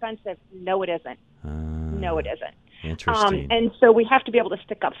so expensive. No, it isn't. No, it isn't. Interesting. And so we have to be able to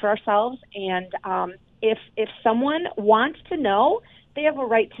stick up for ourselves. And if someone wants to know, they have a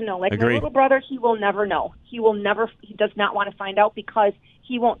right to know. Like my little brother, he will never know. He does not want to find out because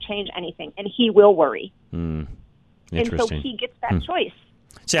he won't change anything, and he will worry. Interesting. And so he gets that choice.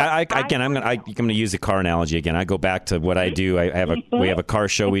 See, I'm going to use the car analogy again. I go back to what I do. We have a car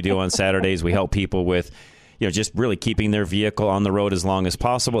show we do on Saturdays. We help people with, just really keeping their vehicle on the road as long as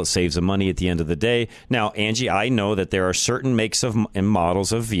possible. It saves them money at the end of the day. Now, Angie, I know that there are certain makes and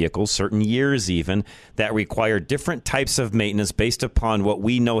models of vehicles, certain years even, that require different types of maintenance based upon what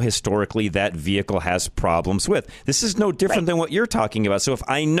we know historically that vehicle has problems with. This is no different than what you're talking about. So if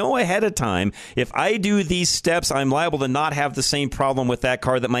I know ahead of time, if I do these steps, I'm liable to not have the same problem with that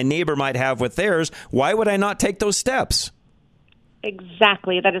car that my neighbor might have with theirs. Why would I not take those steps?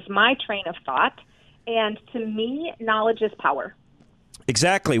 Exactly. That is my train of thought. And to me, knowledge is power.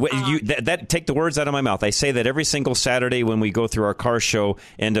 Exactly. That take the words out of my mouth. I say that every single Saturday when we go through our car show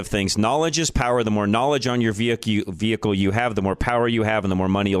end of things. Knowledge is power. The more knowledge on your vehicle you have, the more power you have, and the more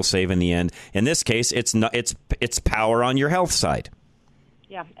money you'll save in the end. In this case, it's power on your health side.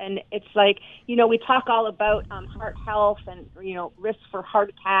 Yeah, and it's like, we talk all about heart health and, risk for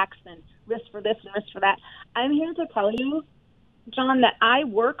heart attacks and risk for this and risk for that. I'm here to tell you, John, that I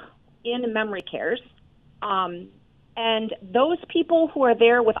work in memory cares. And those people who are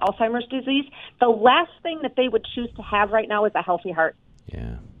there with Alzheimer's disease, the last thing that they would choose to have right now is a healthy heart.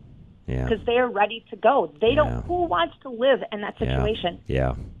 Yeah. Because they are ready to go. They don't. Who wants to live in that situation?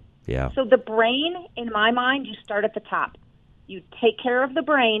 Yeah. So the brain, in my mind, you start at the top. You take care of the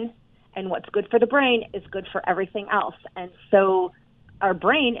brain, and what's good for the brain is good for everything else. And so our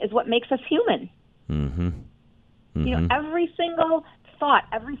brain is what makes us human. Mm-hmm. Every single thought,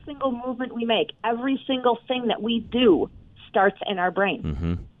 every single movement we make, every single thing that we do starts in our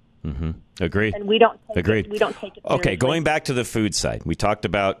brain. Agreed. And we don't take Agreed. it seriously. Okay, going back to the food side, we talked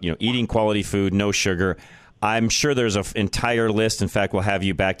about eating quality food, no sugar. I'm sure there's an entire list. In fact, we'll have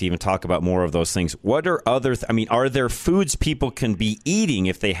you back to even talk about more of those things. What are are there foods people can be eating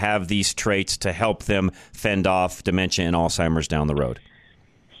if they have these traits to help them fend off dementia and Alzheimer's down the road?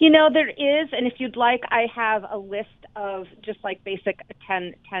 There is, and if you'd like, I have a list of just like basic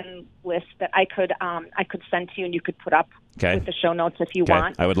 10 lists that I could send to you, and you could put up with the show notes if you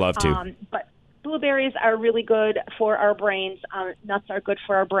want. I would love to. But blueberries are really good for our brains. Nuts are good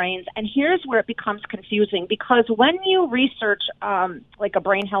for our brains. And here's where it becomes confusing, because when you research like a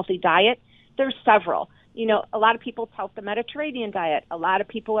brain healthy diet, there's several. A lot of people tout the Mediterranean diet. A lot of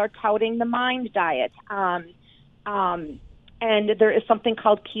people are touting the Mind diet. And there is something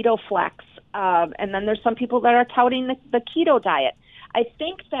called Keto Flex. And then there's some people that are touting the keto diet. I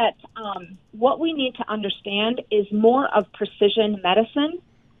think that what we need to understand is more of precision medicine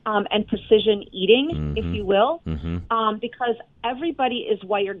and precision eating, if you will, because everybody is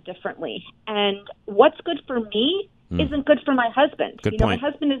wired differently. And what's good for me isn't good for my husband. Good point. My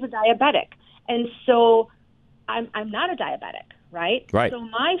husband is a diabetic. And so I'm not a diabetic, right? Right. So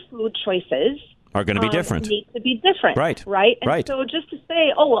my food choices are going to be different. Need to be different. Right. And so just to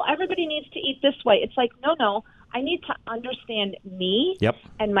say, everybody needs to eat this way. It's like, no. I need to understand me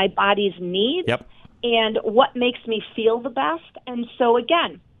and my body's needs and what makes me feel the best. And so,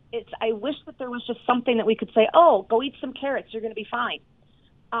 again, I wish that there was just something that we could say, go eat some carrots. You're going to be fine.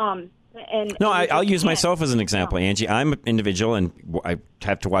 I'll use myself as an example, Angie. I'm an individual, and I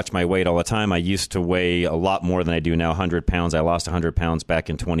have to watch my weight all the time. I used to weigh a lot more than I do now, 100 pounds. I lost 100 pounds back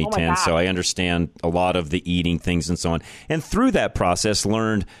in 2010, so I understand a lot of the eating things and so on. And through that process,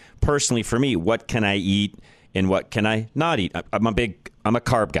 learned personally for me, what can I eat and what can I not eat? I'm a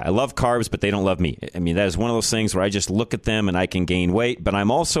carb guy. I love carbs, but they don't love me. I mean, that is one of those things where I just look at them and I can gain weight. But I'm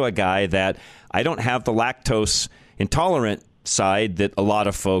also a guy that I don't have the lactose intolerant side that a lot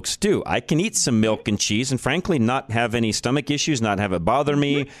of folks do. I can eat some milk and cheese and frankly not have any stomach issues, not have it bother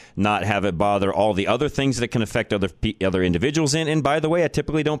me, not have it bother all the other things that can affect other individuals. And by the way, I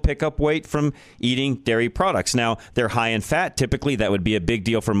typically don't pick up weight from eating dairy products. Now, they're high in fat. Typically, that would be a big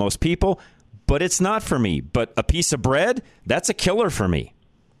deal for most people, but it's not for me. But a piece of bread, that's a killer for me.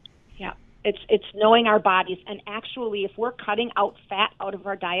 Yeah, it's knowing our bodies. And actually, if we're cutting out fat out of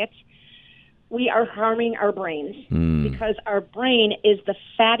our diets, we are harming our brains because our brain is the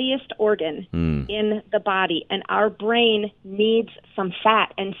fattiest organ in the body, and our brain needs some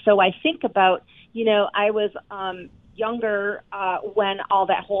fat. And so I think about, I was younger when all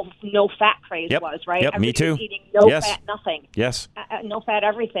that whole no-fat craze was, right? Yep, me too. Eating no-fat nothing. Yes. No-fat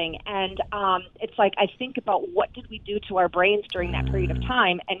everything. And it's like I think about what did we do to our brains during that period of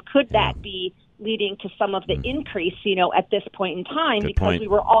time, and could that be leading to some of the increase, at this point in time because we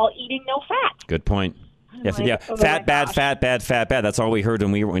were all eating no fat. Good point. Fat bad, fat bad, fat bad. That's all we heard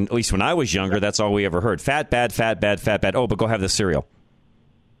when at least when I was younger, that's all we ever heard. Fat bad, fat bad, fat bad. Oh, but go have this cereal.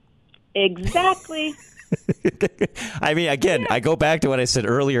 Exactly. I mean, again, I go back to what I said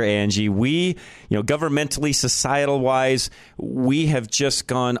earlier, Angie. We, governmentally, societal-wise, we have just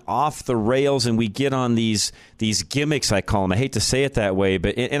gone off the rails, and we get on these gimmicks, I call them. I hate to say it that way,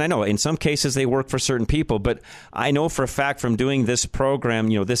 but and I know in some cases they work for certain people, but I know for a fact from doing this program,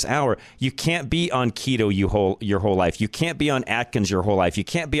 this hour, you can't be on keto your whole life. You can't be on Atkins your whole life. You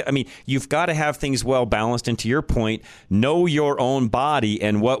can't be. I mean, you've got to have things well balanced. And to your point, know your own body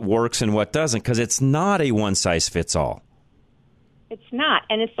and what works and what doesn't, because it's not a one-size-fits-all. It's not.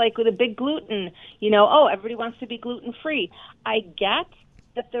 And it's like with a big gluten, everybody wants to be gluten-free. I get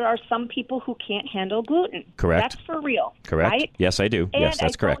that there are some people who can't handle gluten. Correct. That's for real. Correct. Right? Yes, I do. And yes,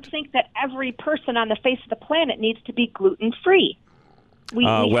 that's correct. I don't think that every person on the face of the planet needs to be gluten-free.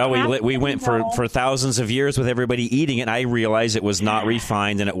 We went for thousands of years with everybody eating it. I realized it was not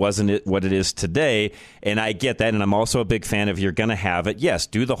refined and it wasn't what it is today. And I get that. And I'm also a big fan of you're going to have it. Yes,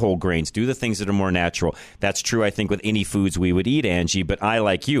 do the whole grains, do the things that are more natural. That's true, I think, with any foods we would eat, Angie. But I,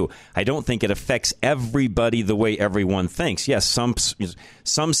 like you, I don't think it affects everybody the way everyone thinks. Yes,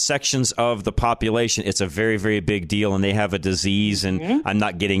 some sections of the population, it's a very, very big deal and they have a disease. And I'm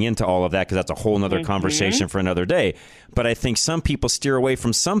not getting into all of that because that's a whole other conversation for another day. But I think some people steer away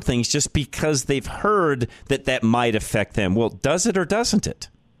from some things just because they've heard that might affect them. Well, does it or doesn't it?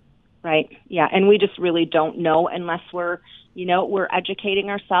 Right. Yeah. And we just really don't know unless we're educating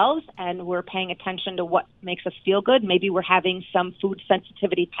ourselves and we're paying attention to what makes us feel good. Maybe we're having some food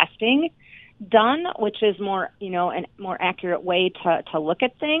sensitivity testing done, which is more, a more accurate way to look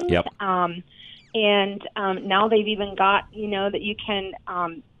at things. Yep. And now they've even got, that you can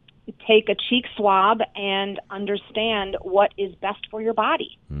take a cheek swab and understand what is best for your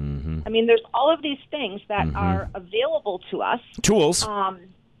body. Mm-hmm. I mean, there's all of these things that are available to us. Tools.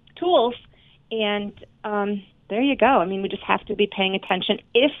 And there you go. I mean, we just have to be paying attention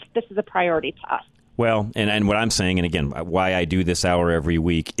if this is a priority to us. Well, and what I'm saying, and again, why I do this hour every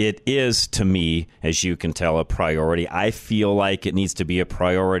week, it is, to me, as you can tell, a priority. I feel like it needs to be a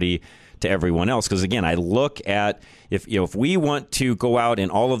priority to everyone else. Because again, I look at if we want to go out in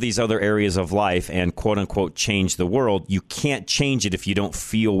all of these other areas of life and quote unquote change the world, you can't change it if you don't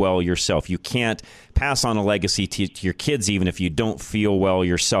feel well yourself. You can't pass on a legacy to your kids even if you don't feel well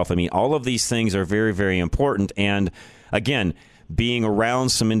yourself. I mean, all of these things are very, very important. And again, being around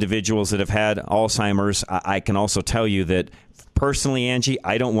some individuals that have had Alzheimer's, I can also tell you that personally, Angie,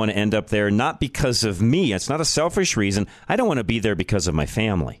 I don't want to end up there, not because of me. It's not a selfish reason. I don't want to be there because of my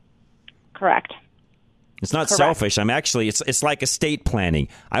family. Correct. It's not selfish. I'm actually, it's like estate planning.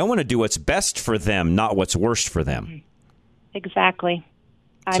 I want to do what's best for them, not what's worst for them. Exactly.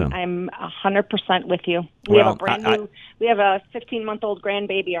 I'm 100% with you. We have a brand new, we have a 15-month-old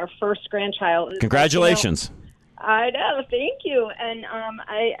grandbaby, our first grandchild. Congratulations. I know. Thank you. And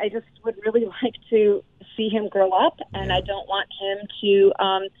I just would really like to see him grow up, and I don't want him to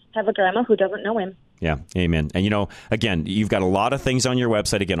have a grandma who doesn't know him. Yeah, amen. And, again, you've got a lot of things on your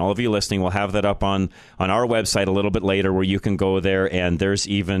website. Again, all of you listening, we'll have that up on our website a little bit later where you can go there, and there's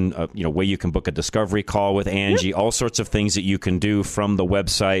even a way you can book a discovery call with Angie, all sorts of things that you can do from the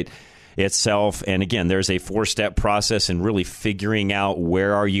website itself. And again, there's a 4-step process in really figuring out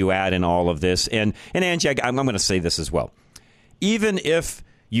where are you at in all of this. And Angie, I'm going to say this as well. Even if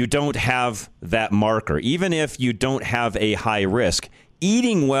you don't have that marker, even if you don't have a high risk,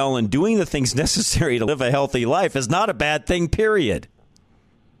 eating well and doing the things necessary to live a healthy life is not a bad thing, period.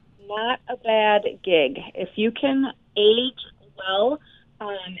 Not a bad gig. If you can age well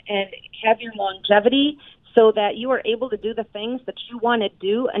and have your longevity so that you are able to do the things that you want to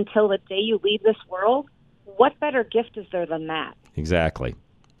do until the day you leave this world, what better gift is there than that? Exactly.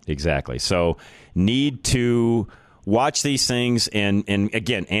 So need to watch these things. And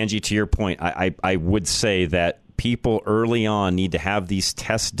again, Angie, to your point, I would say that people early on need to have these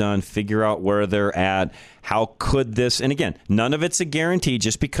tests done, figure out where they're at. How could this? And again, none of it's a guarantee.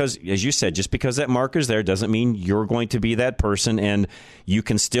 Just because, as you said, just because that marker's there doesn't mean you're going to be that person. And you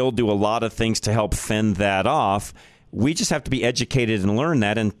can still do a lot of things to help fend that off. We just have to be educated and learn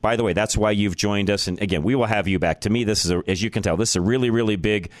that. And by the way, that's why you've joined us. And again, we will have you back. To me, this is, as you can tell, this is a really, really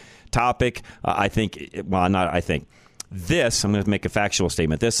big topic. This, I'm going to make a factual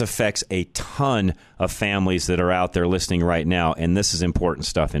statement, this affects a ton of families that are out there listening right now, and this is important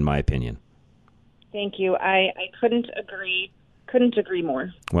stuff, in my opinion. Thank you. I couldn't agree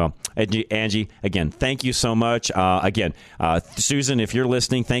more. Well, Angie, again, thank you so much. Susan, if you're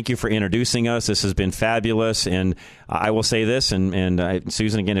listening, thank you for introducing us. This has been fabulous, and I will say this, and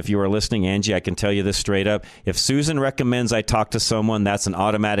Susan, again, if you are listening, Angie, I can tell you this straight up. If Susan recommends I talk to someone, that's an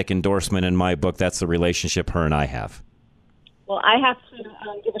automatic endorsement in my book. That's the relationship her and I have. Well, I have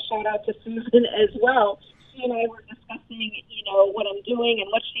to give a shout-out to Susan as well. She and I were discussing, what I'm doing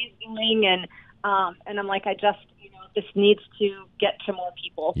and what she's doing, and I'm like, this needs to get to more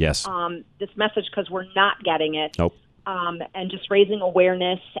people. Yes. This message, because we're not getting it. Nope. And just raising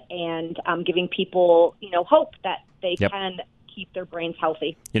awareness and giving people, hope that they can keep their brains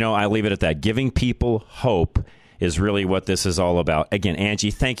healthy. I leave it at that. Giving people hope is really what this is all about. Again, Angie,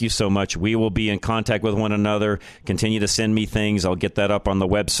 thank you so much. We will be in contact with one another. Continue to send me things. I'll get that up on the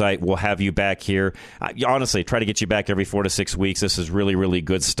website. We'll have you back here. Honestly, try to get you back every 4 to 6 weeks. This is really, really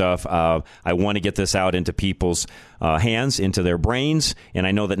good stuff. I want to get this out into people's hands, into their brains, and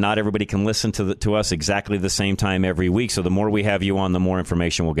I know that not everybody can listen to us exactly the same time every week, so the more we have you on, the more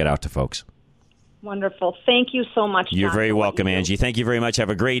information we'll get out to folks. Wonderful. Thank you so much, John. You're very welcome, Angie. Thank you very much. Have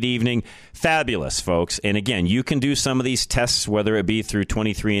a great evening. Fabulous, folks. And again, you can do some of these tests, whether it be through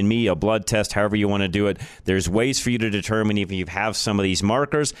 23andMe, a blood test, however you want to do it. There's ways for you to determine if you have some of these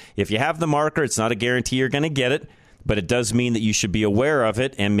markers. If you have the marker, it's not a guarantee you're going to get it, but it does mean that you should be aware of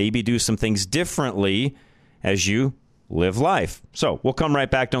it and maybe do some things differently as you live life. So we'll come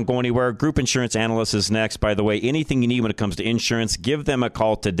right back. Don't go anywhere. Group Insurance Analyst is next. By the way, anything you need when it comes to insurance, give them a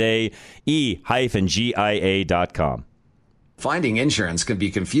call today, e-gia.com. Finding insurance can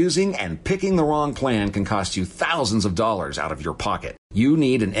be confusing, and picking the wrong plan can cost you thousands of dollars out of your pocket. You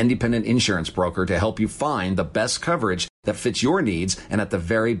need an independent insurance broker to help you find the best coverage that fits your needs and at the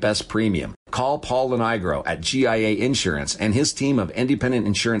very best premium. Call Paul Lenigro at GIA Insurance, and his team of independent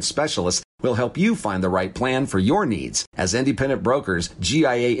insurance specialists will help you find the right plan for your needs. As independent brokers,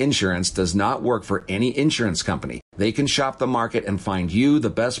 GIA Insurance does not work for any insurance company. They can shop the market and find you the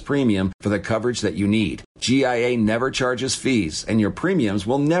best premium for the coverage that you need. GIA never charges fees, and your premiums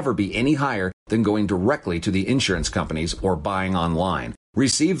will never be any higher than going directly to the insurance companies or buying online.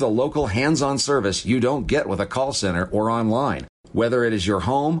 Receive the local hands-on service you don't get with a call center or online. Whether it is your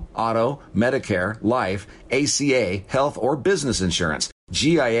home, auto, Medicare, life, ACA, health, or business insurance,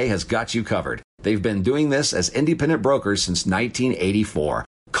 GIA has got you covered. They've been doing this as independent brokers since 1984.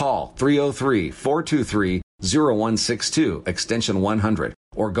 Call 303-423-0162, extension 100,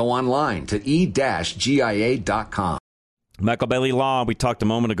 or go online to e-gia.com. Michael Bailey Law, we talked a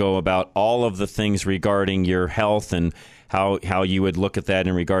moment ago about all of the things regarding your health and how you would look at that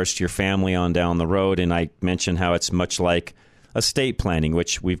in regards to your family on down the road. And I mentioned how it's much like estate planning,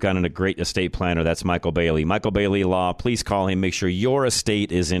 which we've got a great estate planner. That's Michael Bailey. Michael Bailey Law. Please call him. Make sure your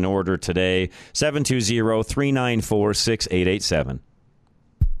estate is in order today. 720-394-6887.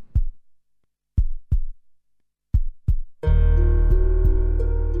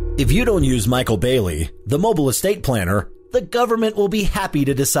 If you don't use Michael Bailey, the mobile estate planner, the government will be happy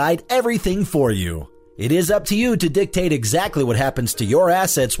to decide everything for you. It is up to you to dictate exactly what happens to your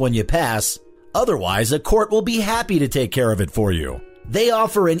assets when you pass. Otherwise, a court will be happy to take care of it for you. They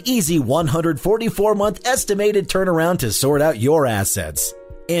offer an easy 144-month estimated turnaround to sort out your assets.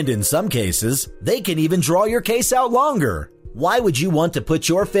 And in some cases, they can even draw your case out longer. Why would you want to put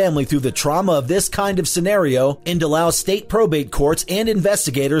your family through the trauma of this kind of scenario and allow state probate courts and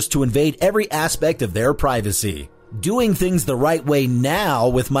investigators to invade every aspect of their privacy? Doing things the right way now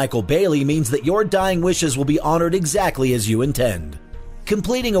with Michael Bailey means that your dying wishes will be honored exactly as you intend.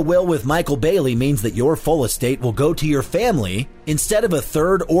 Completing a will with Michael Bailey means that your full estate will go to your family instead of a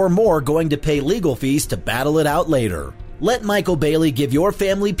third or more going to pay legal fees to battle it out later. Let Michael Bailey give your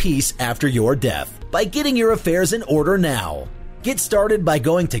family peace after your death by getting your affairs in order now. Get started by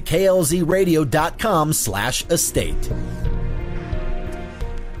going to klzradio.com/estate.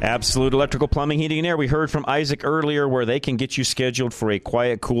 Absolute Electrical Plumbing, Heating, and Air. We heard from Isaac earlier where they can get you scheduled for a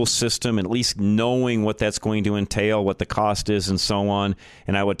quiet, cool system, at least knowing what that's going to entail, what the cost is, and so on.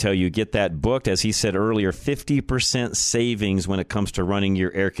 And I would tell you, get that booked. As he said earlier, 50% savings when it comes to running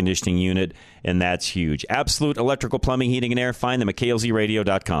your air conditioning unit, and that's huge. Absolute Electrical Plumbing, Heating, and Air. Find them at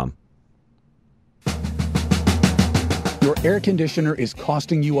klzradio.com. Your air conditioner is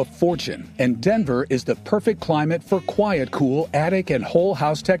costing you a fortune, and Denver is the perfect climate for quiet, cool attic and whole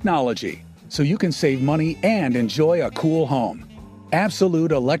house technology, so you can save money and enjoy a cool home.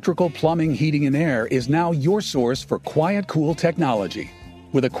 Absolute Electrical Plumbing, Heating, and Air is now your source for quiet, cool technology.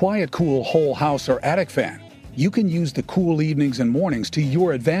 With a quiet, cool whole house or attic fan, you can use the cool evenings and mornings to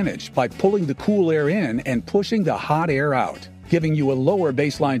your advantage by pulling the cool air in and pushing the hot air out, giving you a lower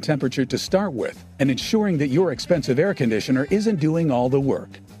baseline temperature to start with and ensuring that your expensive air conditioner isn't doing all the work.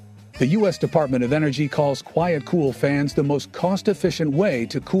 The U.S. Department of Energy calls quiet, cool fans the most cost-efficient way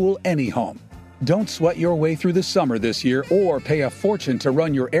to cool any home. Don't sweat your way through the summer this year or pay a fortune to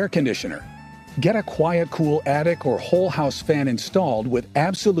run your air conditioner. Get a quiet, cool attic or whole house fan installed with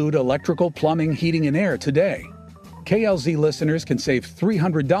Absolute Electrical Plumbing, Heating, and Air today. KLZ listeners can save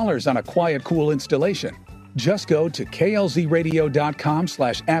 $300 on a quiet, cool installation. Just go to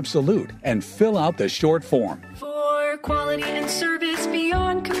klzradio.com/absolute and fill out the short form. For quality and service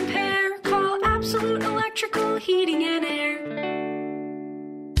beyond compare, call Absolute Electrical Heating and Air.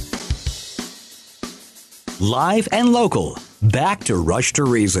 Live and local. Back to Rush to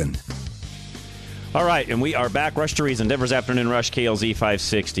Reason. All right, and we are back. Rush to Reason, Denver's Afternoon Rush, KLZ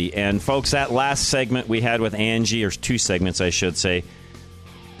 560. And folks, that last segment we had with Angie, or two segments I should say,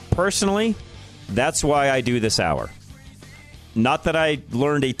 personally, that's why I do this hour. Not that I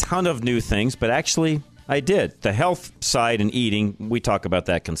learned a ton of new things, but actually I did. The health side and eating, we talk about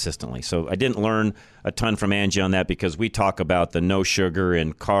that consistently. So I didn't learn a ton from Angie on that because we talk about the no sugar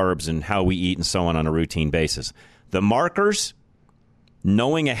and carbs and how we eat and so on a routine basis. The markers,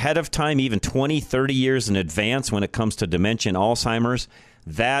 knowing ahead of time, even 20, 30 years in advance when it comes to dementia and Alzheimer's,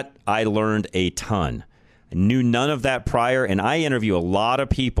 that I learned a ton. I knew none of that prior, and I interview a lot of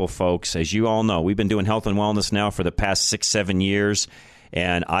people, folks, as you all know. We've been doing health and wellness now for the past 6-7 years.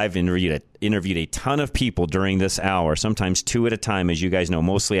 And I've interviewed a ton of people during this hour, sometimes 2 at a time. As you guys know,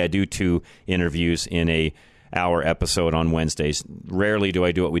 mostly I do 2 interviews in a hour episode on Wednesdays. Rarely do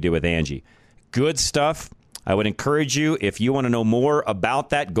I do what we do with Angie. Good stuff. I would encourage you, if you want to know more about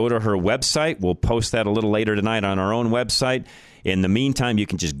that, go to her website. We'll post that a little later tonight on our own website. In the meantime, you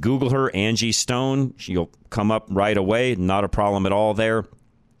can just Google her, Angie Stone. She'll come up right away. Not a problem at all there.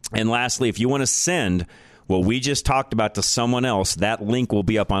 And lastly, if you want to send what we just talked about to someone else, that link will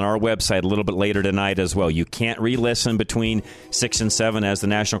be up on our website a little bit later tonight as well. You can't re-listen between 6 and 7 as the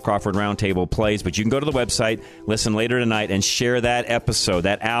National Crawford Roundtable plays, but you can go to the website, listen later tonight, and share that episode,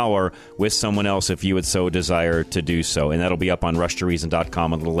 that hour, with someone else if you would so desire to do so. And that'll be up on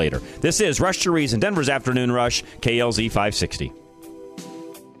rushtoreason.com a little later. This is Rush to Reason, Denver's Afternoon Rush, KLZ 560.